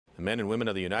The men and women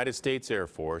of the United States Air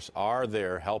Force are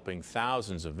there helping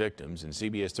thousands of victims, and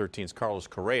CBS13's Carlos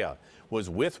Correa was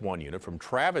with one unit from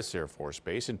Travis Air Force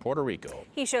Base in Puerto Rico.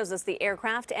 He shows us the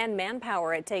aircraft and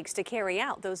manpower it takes to carry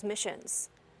out those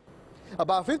missions.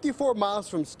 About 54 miles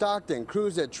from Stockton,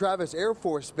 crews at Travis Air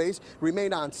Force Base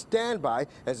remain on standby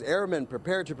as airmen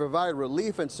prepare to provide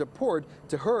relief and support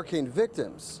to hurricane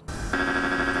victims.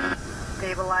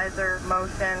 Stabilizer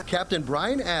motion. Captain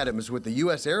Brian Adams with the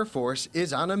U.S. Air Force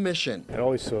is on a mission. It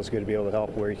always feels good to be able to help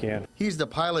where you can. He's the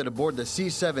pilot aboard the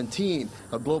C-17,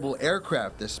 a global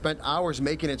aircraft that spent hours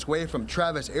making its way from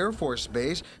Travis Air Force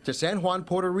Base to San Juan,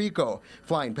 Puerto Rico,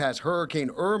 flying past Hurricane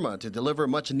Irma to deliver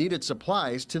much-needed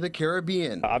supplies to the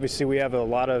Caribbean. Obviously, we have a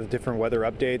lot of different weather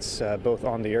updates, both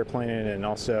on the airplane and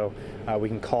also we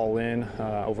can call in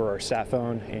over our sat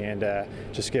phone and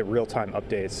just get real-time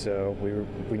updates. So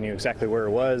we knew exactly where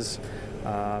it was,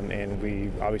 and we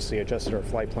obviously adjusted our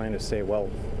flight plan to stay well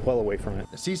away from it.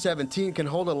 The C-17 can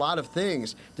hold a lot of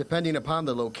things, depending upon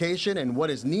the location and what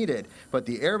is needed, but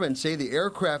the airmen say the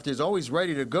aircraft is always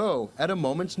ready to go at a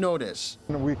moment's notice.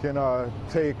 We can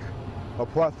take a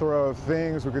plethora of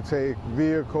things. We could take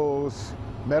vehicles,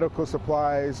 medical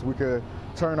supplies. We could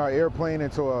turn our airplane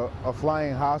into a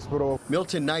flying hospital.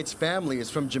 Milton Knight's family is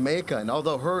from Jamaica, and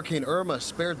although Hurricane Irma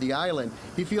spared the island,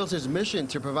 he feels his mission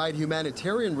to provide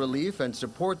humanitarian relief and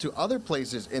support to other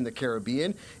places in the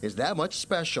Caribbean is that much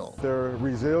special. They're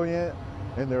resilient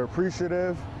and they're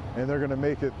appreciative, and they're going to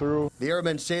make it through. The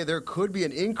airmen say there could be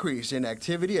an increase in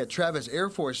activity at Travis Air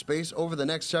Force Base over the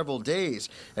next several days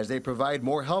as they provide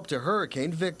more help to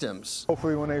hurricane victims.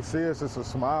 Hopefully when they see us, it's a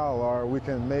smile, or we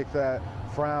can make that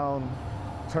frown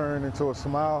turn into a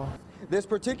smile. This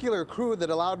particular crew that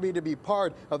allowed me to be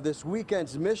part of this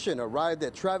weekend's mission arrived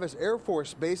at Travis Air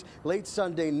Force Base late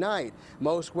Sunday night.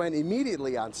 Most went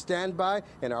immediately on standby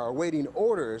and are awaiting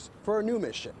orders for a new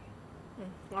mission.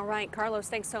 All right, Carlos,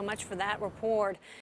 thanks so much for that report.